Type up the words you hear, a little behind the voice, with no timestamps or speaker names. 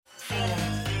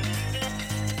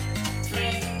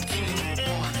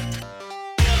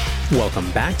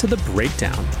Welcome back to The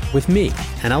Breakdown with me,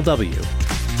 NLW.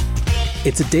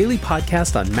 It's a daily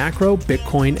podcast on macro,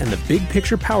 Bitcoin, and the big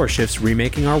picture power shifts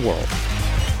remaking our world.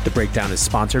 The Breakdown is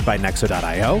sponsored by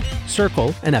Nexo.io,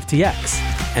 Circle, and FTX,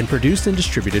 and produced and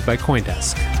distributed by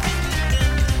CoinDesk.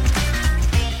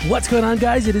 What's going on,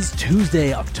 guys? It is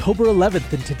Tuesday, October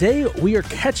 11th, and today we are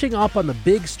catching up on the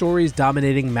big stories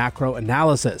dominating macro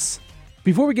analysis.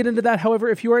 Before we get into that, however,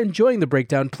 if you are enjoying The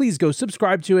Breakdown, please go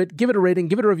subscribe to it, give it a rating,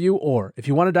 give it a review, or if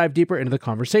you want to dive deeper into the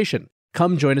conversation,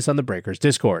 come join us on the Breakers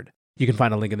Discord. You can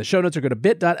find a link in the show notes or go to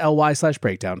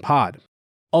bit.ly/breakdownpod.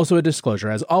 Also a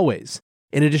disclosure, as always,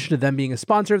 in addition to them being a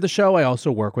sponsor of the show, I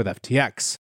also work with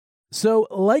FTX. So,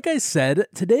 like I said,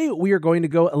 today we are going to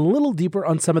go a little deeper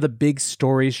on some of the big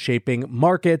stories shaping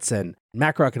markets and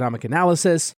macroeconomic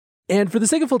analysis. And for the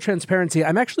sake of full transparency,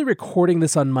 I'm actually recording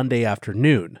this on Monday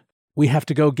afternoon. We have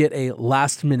to go get a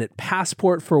last-minute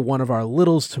passport for one of our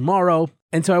littles tomorrow,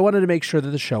 and so I wanted to make sure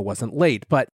that the show wasn't late.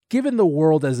 But given the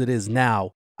world as it is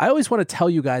now, I always want to tell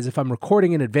you guys if I'm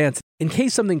recording in advance in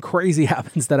case something crazy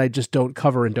happens that I just don't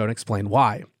cover and don't explain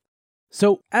why.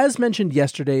 So, as mentioned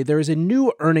yesterday, there is a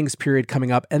new earnings period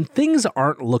coming up, and things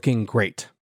aren't looking great.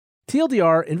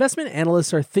 TLDR, investment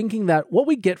analysts are thinking that what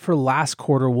we get for last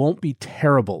quarter won't be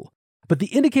terrible, but the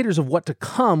indicators of what to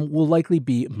come will likely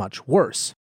be much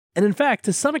worse. And in fact,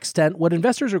 to some extent, what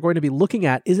investors are going to be looking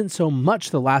at isn't so much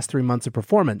the last 3 months of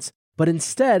performance, but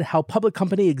instead how public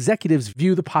company executives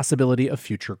view the possibility of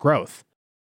future growth.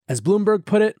 As Bloomberg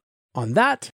put it, on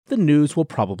that, the news will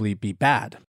probably be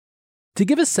bad. To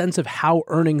give a sense of how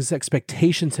earnings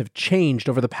expectations have changed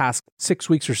over the past 6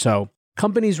 weeks or so,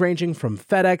 companies ranging from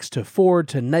FedEx to Ford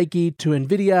to Nike to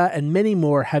Nvidia and many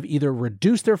more have either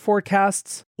reduced their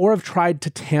forecasts or have tried to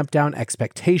tamp down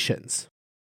expectations.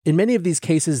 In many of these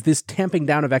cases, this tamping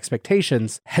down of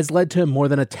expectations has led to more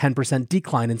than a 10%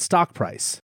 decline in stock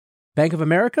price. Bank of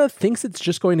America thinks it's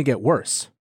just going to get worse.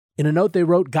 In a note they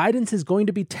wrote, "Guidance is going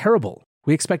to be terrible.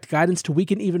 We expect guidance to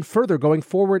weaken even further going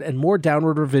forward and more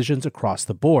downward revisions across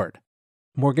the board."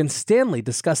 Morgan Stanley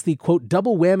discussed the, quote,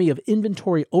 double whammy of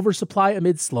inventory oversupply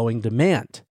amid slowing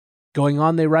demand. Going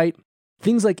on, they write,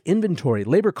 "Things like inventory,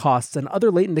 labor costs, and other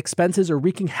latent expenses are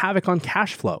wreaking havoc on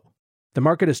cash flow. The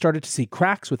market has started to see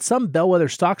cracks, with some bellwether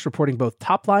stocks reporting both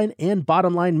top-line and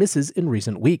bottom-line misses in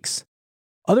recent weeks.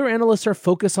 Other analysts are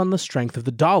focused on the strength of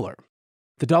the dollar.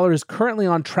 The dollar is currently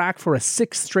on track for a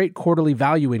 6th straight quarterly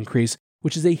value increase,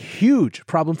 which is a huge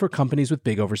problem for companies with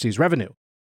big overseas revenue.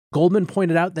 Goldman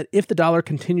pointed out that if the dollar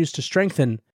continues to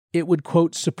strengthen, it would,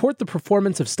 quote, support the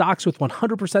performance of stocks with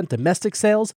 100% domestic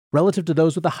sales relative to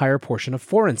those with a higher portion of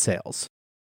foreign sales.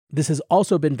 This has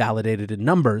also been validated in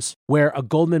numbers, where a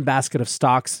Goldman basket of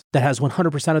stocks that has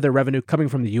 100% of their revenue coming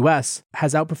from the US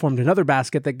has outperformed another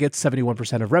basket that gets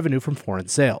 71% of revenue from foreign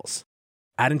sales.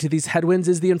 Adding to these headwinds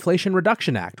is the Inflation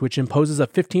Reduction Act, which imposes a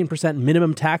 15%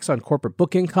 minimum tax on corporate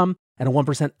book income and a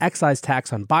 1% excise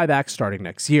tax on buybacks starting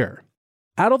next year.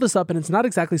 Add all this up, and it's not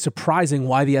exactly surprising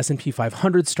why the S&P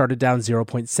 500 started down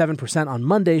 0.7% on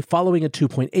Monday following a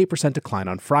 2.8% decline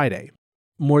on Friday.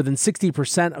 More than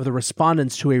 60% of the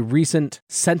respondents to a recent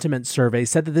sentiment survey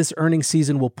said that this earnings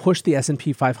season will push the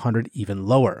S&P 500 even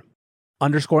lower.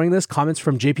 Underscoring this, comments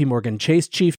from JP Morgan Chase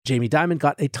chief Jamie Dimon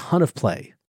got a ton of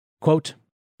play. Quote,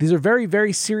 "These are very,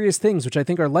 very serious things which I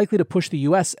think are likely to push the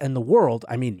US and the world,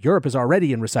 Europe is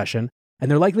already in recession, and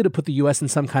they're likely to put the US in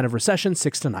some kind of recession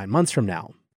 6 to 9 months from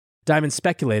now." Dimon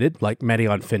speculated, like many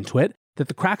on FinTwit, that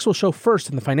the cracks will show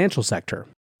first in the financial sector.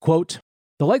 Quote,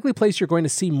 "The likely place you're going to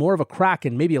see more of a crack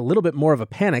and maybe a little bit more of a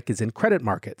panic is in credit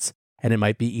markets. And it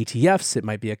might be ETFs, it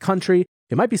might be a country,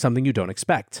 it might be something you don't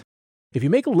expect. If you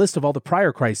make a list of all the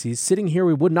prior crises, sitting here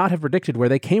we would not have predicted where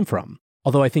they came from.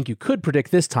 Although I think you could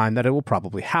predict this time that it will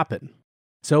probably happen.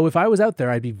 So if I was out there,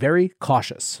 I'd be very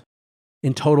cautious."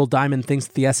 In total, Dimon thinks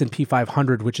that the S&P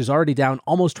 500, which is already down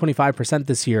almost 25%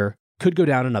 this year, could go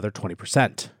down another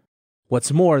 20%.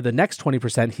 What's more, the next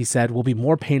 20%, he said, will be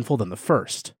more painful than the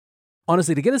first.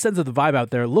 Honestly, to get a sense of the vibe out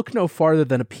there, look no farther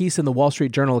than a piece in the Wall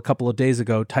Street Journal a couple of days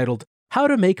ago titled, "How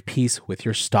to Make Peace with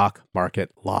Your Stock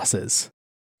Market Losses."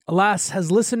 Alas,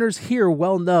 as listeners here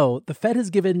well know, the Fed has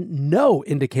given no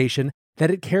indication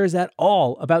that it cares at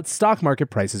all about stock market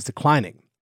prices declining.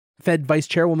 Fed Vice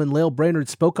Chairwoman Lael Brainerd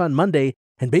spoke on Monday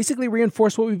and basically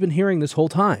reinforced what we've been hearing this whole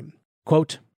time.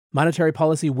 Quote, "Monetary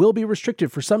policy will be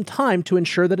restricted for some time to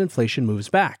ensure that inflation moves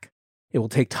back. It will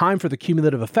take time for the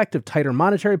cumulative effect of tighter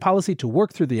monetary policy to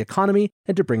work through the economy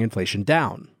and to bring inflation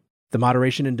down. The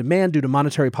moderation in demand due to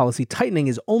monetary policy tightening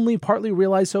is only partly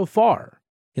realized so far.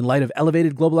 In light of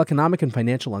elevated global economic and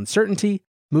financial uncertainty,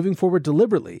 moving forward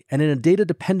deliberately and in a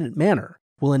data-dependent manner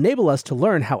will enable us to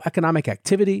learn how economic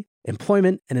activity,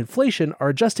 employment, and inflation are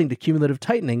adjusting to cumulative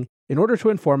tightening in order to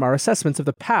inform our assessments of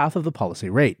the path of the policy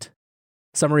rate.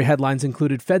 Summary headlines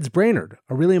included Fed's Brainerd,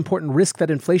 a really important risk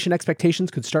that inflation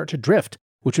expectations could start to drift,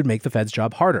 which would make the Fed's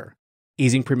job harder.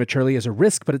 Easing prematurely is a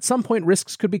risk, but at some point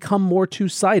risks could become more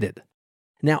two-sided.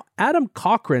 Now, Adam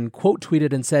Cochran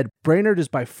quote-tweeted and said, Brainerd is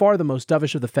by far the most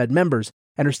dovish of the Fed members,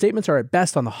 and her statements are at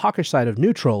best on the hawkish side of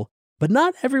neutral, but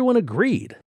not everyone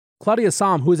agreed. Claudia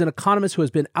Sahm, who is an economist who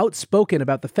has been outspoken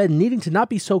about the Fed needing to not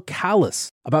be so callous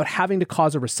about having to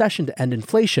cause a recession to end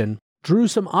inflation, drew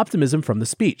some optimism from the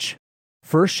speech.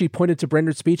 First, she pointed to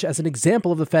Brainerd's speech as an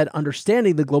example of the Fed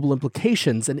understanding the global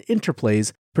implications and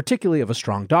interplays, particularly of a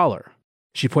strong dollar.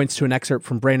 She points to an excerpt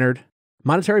from Brainerd.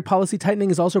 Monetary policy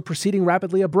tightening is also proceeding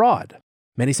rapidly abroad.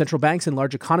 Many central banks in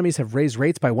large economies have raised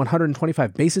rates by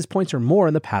 125 basis points or more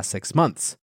in the past 6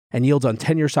 months. And yields on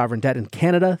 10-year sovereign debt in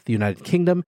Canada, the United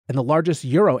Kingdom, and the largest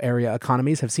euro area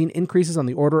economies have seen increases on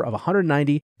the order of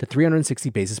 190 to 360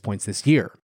 basis points this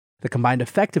year. The combined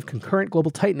effect of concurrent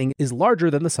global tightening is larger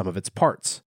than the sum of its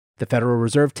parts. The Federal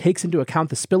Reserve takes into account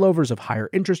the spillovers of higher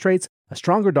interest rates, a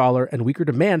stronger dollar, and weaker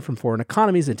demand from foreign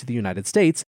economies into the United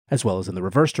States, as well as in the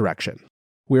reverse direction.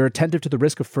 We are attentive to the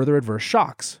risk of further adverse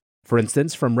shocks, for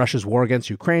instance, from Russia's war against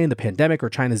Ukraine, the pandemic, or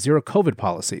China's zero-COVID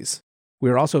policies. We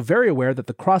are also very aware that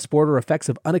the cross-border effects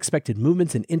of unexpected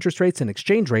movements in interest rates and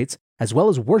exchange rates, as well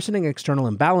as worsening external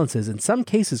imbalances, in some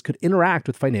cases could interact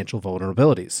with financial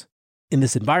vulnerabilities. In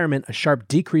this environment, a sharp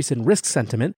decrease in risk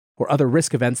sentiment or other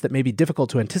risk events that may be difficult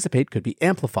to anticipate could be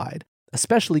amplified,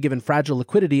 especially given fragile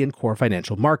liquidity in core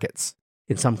financial markets.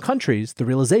 In some countries, the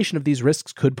realization of these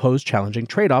risks could pose challenging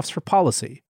trade-offs for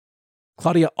policy.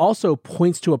 Claudia also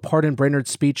points to a part in Brainerd's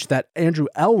speech that Andrew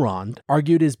Elrond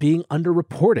argued is being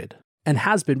underreported, and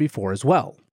has been before as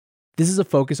well. This is a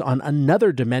focus on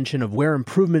another dimension of where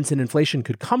improvements in inflation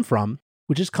could come from,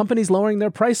 which is companies lowering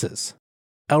their prices.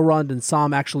 Elrond and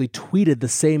Sahm actually tweeted the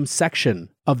same section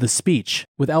of the speech,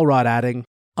 with Elrond adding,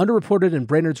 underreported in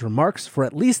Brainerd's remarks for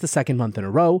at least the second month in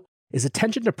a row is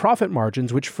attention to profit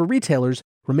margins which for retailers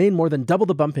remain more than double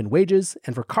the bump in wages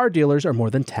and for car dealers are more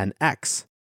than 10x.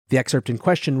 The excerpt in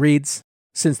question reads,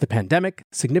 since the pandemic,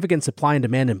 significant supply and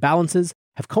demand imbalances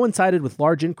have coincided with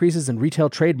large increases in retail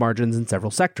trade margins in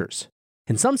several sectors.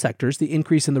 In some sectors, the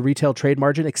increase in the retail trade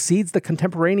margin exceeds the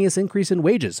contemporaneous increase in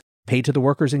wages paid to the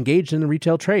workers engaged in the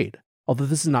retail trade, although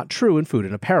this is not true in food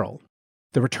and apparel.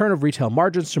 The return of retail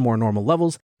margins to more normal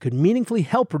levels could meaningfully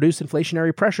help reduce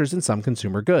inflationary pressures in some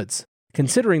consumer goods,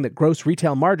 considering that gross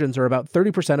retail margins are about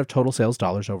 30% of total sales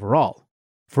dollars overall.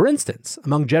 For instance,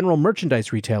 among general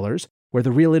merchandise retailers, where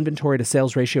the real inventory to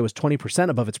sales ratio is 20%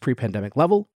 above its pre-pandemic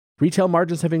level, retail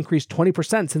margins have increased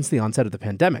 20% since the onset of the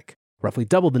pandemic, roughly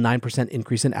double the 9%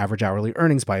 increase in average hourly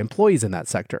earnings by employees in that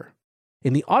sector.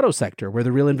 In the auto sector, where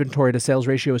the real inventory to sales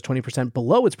ratio is 20%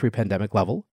 below its pre-pandemic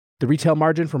level, the retail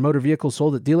margin for motor vehicles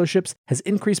sold at dealerships has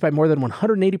increased by more than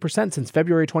 180% since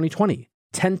February 2020,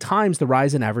 10 times the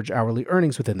rise in average hourly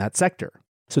earnings within that sector.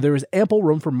 So there is ample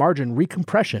room for margin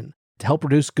recompression to help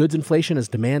reduce goods inflation as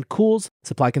demand cools,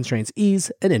 supply constraints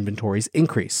ease, and inventories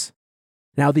increase.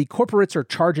 Now, the corporates are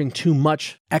charging too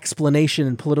much explanation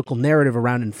and political narrative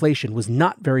around inflation was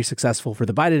not very successful for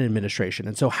the Biden administration,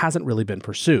 and so hasn't really been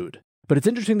pursued. But it's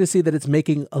interesting to see that it's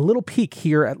making a little peek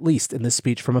here, at least in this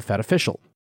speech from a Fed official.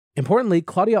 Importantly,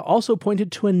 Claudia also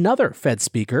pointed to another Fed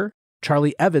speaker,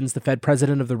 Charlie Evans, the Fed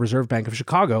president of the Reserve Bank of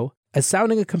Chicago, as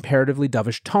sounding a comparatively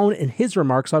dovish tone in his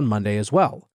remarks on Monday as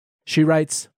well. She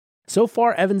writes, so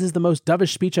far, Evans is the most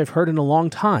dovish speech I've heard in a long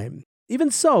time. Even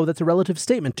so, that's a relative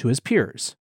statement to his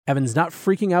peers. Evans not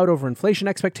freaking out over inflation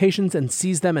expectations and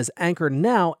sees them as anchored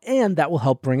now, and that will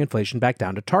help bring inflation back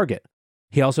down to target.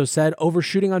 He also said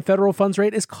overshooting on federal funds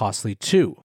rate is costly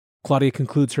too. Claudia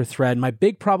concludes her thread, my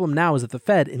big problem now is that the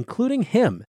Fed, including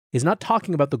him, is not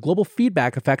talking about the global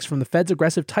feedback effects from the Fed's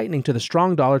aggressive tightening to the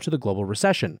strong dollar to the global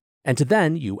recession, and to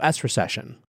then U.S.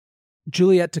 recession.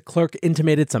 Juliette de Klerk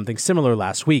intimated something similar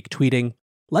last week, tweeting,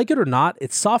 like it or not,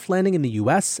 it's soft landing in the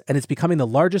US, and it's becoming the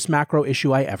largest macro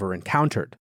issue I ever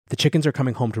encountered. The chickens are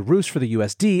coming home to roost for the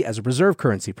USD as a reserve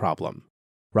currency problem.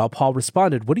 Raoul Paul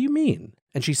responded, what do you mean?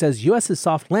 And she says, US is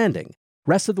soft landing.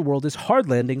 Rest of the world is hard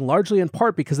landing, largely in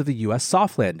part because of the US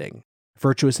soft landing.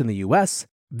 Virtuous in the US,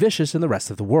 vicious in the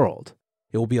rest of the world.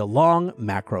 It will be a long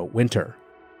macro winter.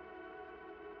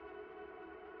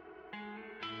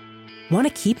 Want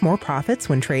to keep more profits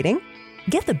when trading?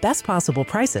 Get the best possible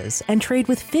prices and trade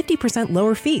with 50%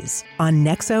 lower fees on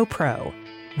Nexo Pro.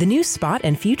 The new spot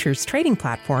and futures trading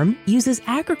platform uses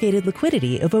aggregated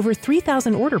liquidity of over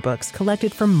 3,000 order books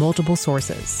collected from multiple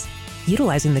sources.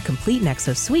 Utilizing the complete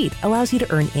Nexo suite allows you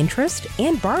to earn interest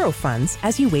and borrow funds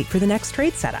as you wait for the next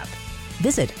trade setup.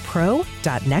 Visit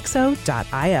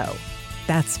pro.nexo.io.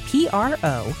 That's pro.nexo.io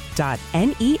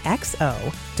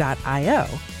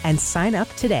and sign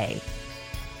up today.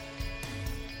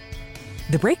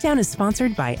 The Breakdown is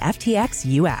sponsored by FTX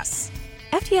US.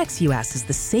 FTX US is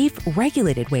the safe,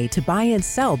 regulated way to buy and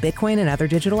sell Bitcoin and other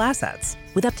digital assets,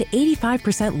 with up to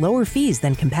 85% lower fees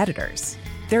than competitors.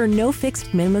 There are no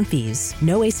fixed minimum fees,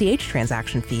 no ACH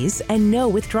transaction fees, and no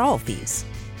withdrawal fees.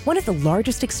 One of the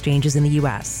largest exchanges in the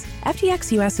US,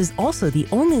 FTX US is also the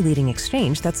only leading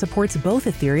exchange that supports both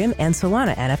Ethereum and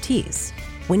Solana NFTs.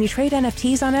 When you trade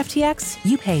NFTs on FTX,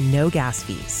 you pay no gas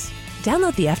fees.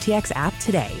 Download the FTX app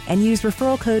today and use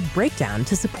referral code BREAKDOWN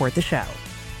to support the show.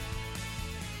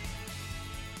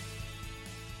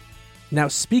 Now,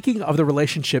 speaking of the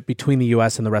relationship between the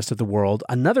US and the rest of the world,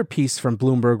 another piece from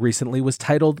Bloomberg recently was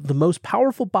titled, "The Most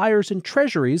Powerful Buyers in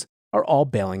Treasuries Are All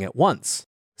Bailing at Once."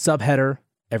 Subheader,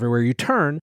 everywhere you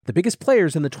turn, the biggest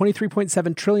players in the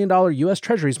 $23.7 trillion US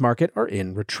Treasuries market are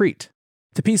in retreat.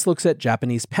 The piece looks at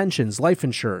Japanese pensions, life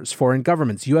insurers, foreign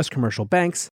governments, US commercial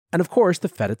banks, and of course the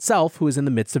Fed itself, who is in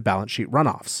the midst of balance sheet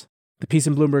runoffs. The piece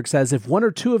in Bloomberg says if one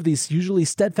or two of these usually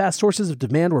steadfast sources of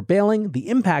demand were bailing, the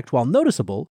impact, while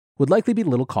noticeable, would likely be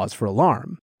little cause for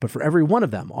alarm. But for every one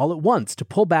of them, all at once, to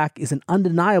pull back is an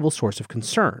undeniable source of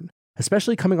concern,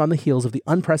 especially coming on the heels of the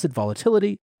unprecedented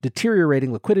volatility,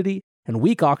 deteriorating liquidity, and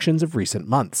weak auctions of recent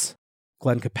months.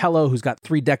 Glenn Capello, who's got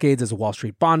 3 decades as a Wall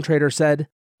Street bond trader, said,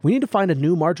 "We need to find a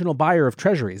new marginal buyer of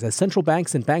treasuries as central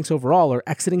banks and banks overall are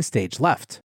exiting stage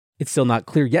left. It's still not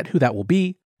clear yet who that will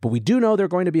be, but we do know they're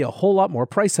going to be a whole lot more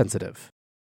price sensitive."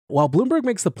 While Bloomberg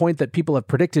makes the point that people have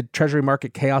predicted treasury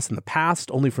market chaos in the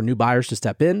past only for new buyers to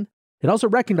step in, it also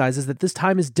recognizes that this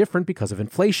time is different because of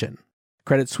inflation.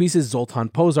 Credit Suisse's Zoltan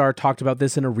Pozsar talked about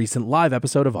this in a recent live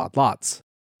episode of Odd Lots.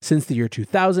 Since the year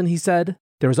 2000, he said,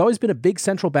 there has always been a big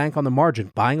central bank on the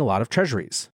margin buying a lot of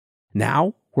treasuries.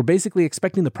 Now, we're basically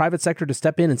expecting the private sector to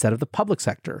step in instead of the public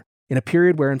sector, in a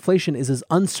period where inflation is as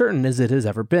uncertain as it has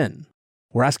ever been.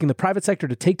 We're asking the private sector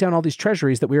to take down all these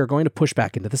treasuries that we are going to push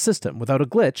back into the system without a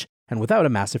glitch and without a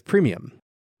massive premium.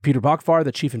 Peter Bokvar,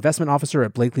 the chief investment officer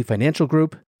at Blakely Financial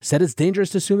Group, said it's dangerous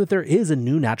to assume that there is a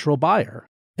new natural buyer.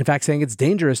 In fact, saying it's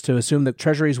dangerous to assume that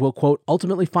treasuries will, quote,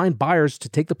 ultimately find buyers to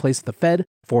take the place of the Fed,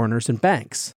 foreigners, and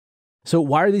banks. So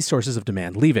why are these sources of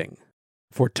demand leaving?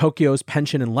 For Tokyo's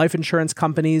pension and life insurance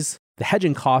companies, the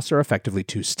hedging costs are effectively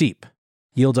too steep.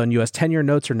 Yields on US 10-year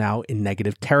notes are now in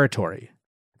negative territory.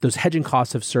 Those hedging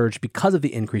costs have surged because of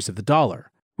the increase of the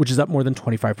dollar, which is up more than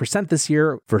 25% this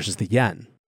year versus the yen.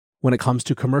 When it comes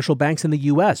to commercial banks in the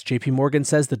US, JP Morgan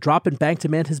says the drop in bank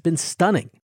demand has been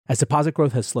stunning. As deposit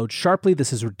growth has slowed sharply,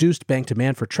 this has reduced bank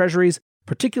demand for treasuries,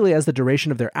 particularly as the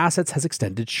duration of their assets has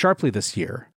extended sharply this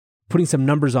year. Putting some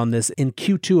numbers on this, in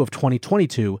Q2 of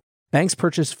 2022, banks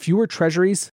purchased fewer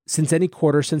treasuries since any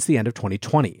quarter since the end of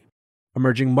 2020.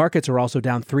 Emerging markets are also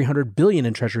down $300 billion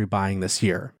in treasury buying this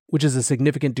year, which is a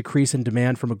significant decrease in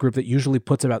demand from a group that usually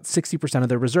puts about 60% of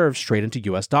their reserves straight into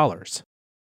US dollars.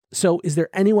 So is there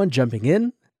anyone jumping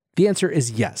in? The answer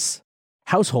is yes.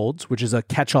 Households, which is a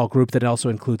catch-all group that also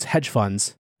includes hedge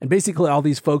funds, and basically all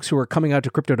these folks who are coming out to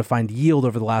crypto to find yield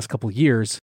over the last couple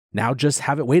years, now just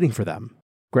have it waiting for them.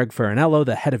 Greg Farinello,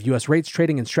 the head of US rates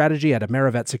trading and strategy at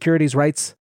Amerivet Securities,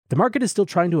 writes, "The market is still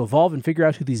trying to evolve and figure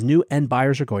out who these new end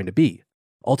buyers are going to be.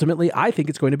 Ultimately, I think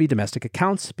it's going to be domestic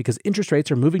accounts because interest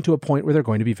rates are moving to a point where they're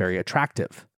going to be very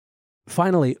attractive."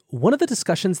 Finally, one of the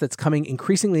discussions that's coming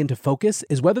increasingly into focus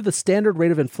is whether the standard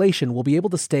rate of inflation will be able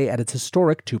to stay at its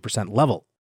historic 2% level.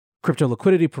 Crypto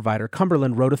liquidity provider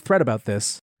Cumberland wrote a thread about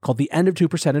this called "The End of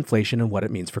 2% Inflation and What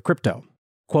It Means for Crypto."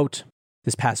 Quote,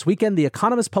 "This past weekend, The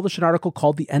Economist published an article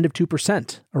called "The End of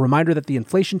 2%, a reminder that the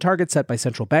inflation target set by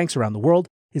central banks around the world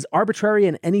is arbitrary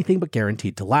and anything but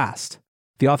guaranteed to last.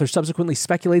 The author subsequently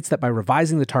speculates that by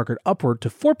revising the target upward to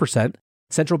 4%,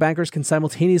 central bankers can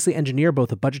simultaneously engineer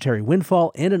both a budgetary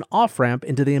windfall and an off-ramp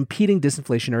into the impeding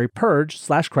disinflationary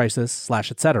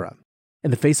purge/crisis/etc.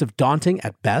 In the face of daunting,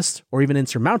 at best, or even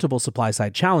insurmountable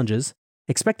supply-side challenges,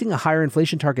 expecting a higher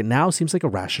inflation target now seems like a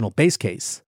rational base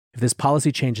case. If this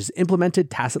policy change is implemented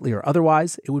tacitly or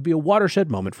otherwise, it would be a watershed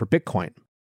moment for Bitcoin.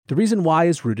 The reason why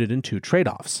is rooted in 2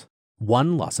 trade-offs.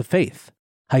 1, loss of faith.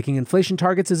 Hiking inflation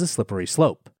targets is a slippery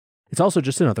slope. It's also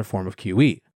just another form of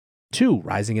QE. 2,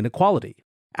 rising inequality.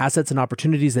 Assets and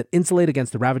opportunities that insulate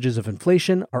against the ravages of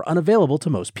inflation are unavailable to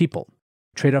most people.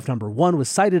 Trade-off number 1 was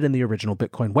cited in the original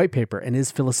Bitcoin white paper and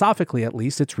is, philosophically at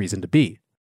least, its reason to be.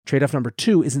 Trade-off number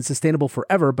 2 isn't sustainable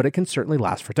forever, but it can certainly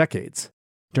last for decades.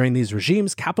 During these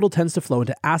regimes, capital tends to flow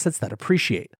into assets that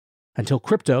appreciate. Until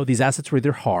crypto, these assets were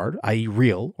either hard, i.e.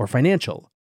 real, or financial.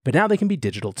 But now they can be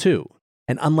digital too.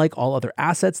 And unlike all other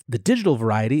assets, the digital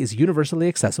variety is universally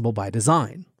accessible by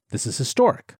design. This is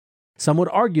historic. Some would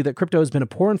argue that crypto has been a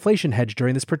poor inflation hedge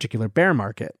during this particular bear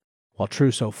market. While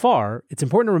true so far, it's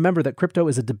important to remember that crypto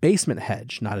is a debasement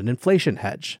hedge, not an inflation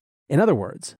hedge. In other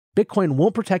words, Bitcoin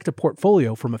won't protect a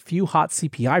portfolio from a few hot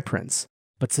CPI prints,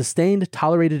 but sustained,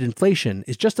 tolerated inflation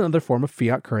is just another form of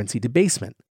fiat currency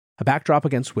debasement, a backdrop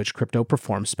against which crypto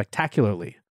performs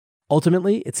spectacularly.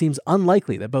 Ultimately, it seems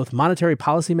unlikely that both monetary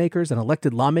policymakers and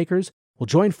elected lawmakers will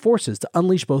join forces to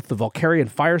unleash both the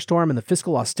Volcarian firestorm and the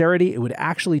fiscal austerity it would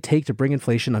actually take to bring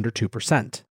inflation under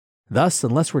 2%. Thus,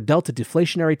 unless we're dealt a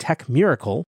deflationary tech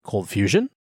miracle, cold fusion,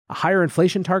 a higher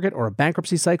inflation target, or a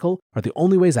bankruptcy cycle are the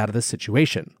only ways out of this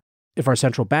situation. If our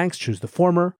central banks choose the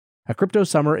former, a crypto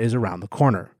summer is around the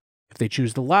corner. If they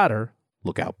choose the latter,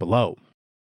 look out below.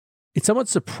 It's somewhat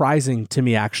surprising to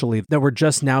me, actually, that we're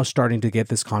just now starting to get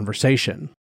this conversation.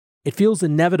 It feels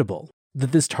inevitable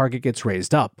that this target gets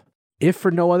raised up, if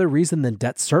for no other reason than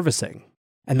debt servicing,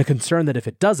 and the concern that if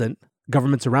it doesn't,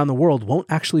 governments around the world won't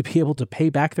actually be able to pay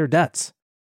back their debts.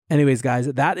 Anyways, guys,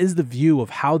 that is the view of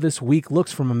how this week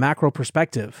looks from a macro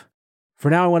perspective.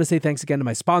 For now, I want to say thanks again to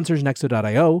my sponsors,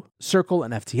 Nexo.io, Circle,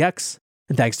 and FTX,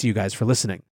 and thanks to you guys for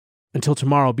listening. Until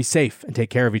tomorrow, be safe and take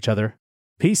care of each other.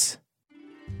 Peace.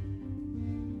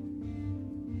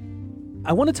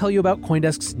 I want to tell you about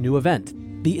CoinDesk's new event,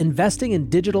 the Investing in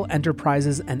Digital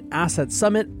Enterprises and Asset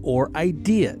Summit, or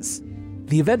IDEAS.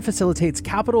 The event facilitates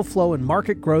capital flow and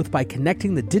market growth by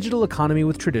connecting the digital economy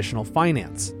with traditional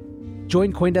finance.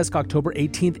 Join CoinDesk October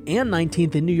 18th and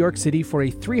 19th in New York City for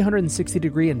a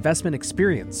 360-degree investment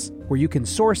experience, where you can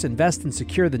source, invest, and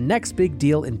secure the next big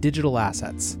deal in digital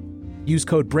assets. Use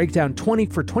code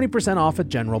BREAKDOWN20 for 20% off a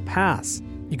general pass.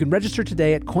 You can register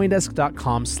today at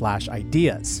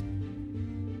coindesk.com/ideas.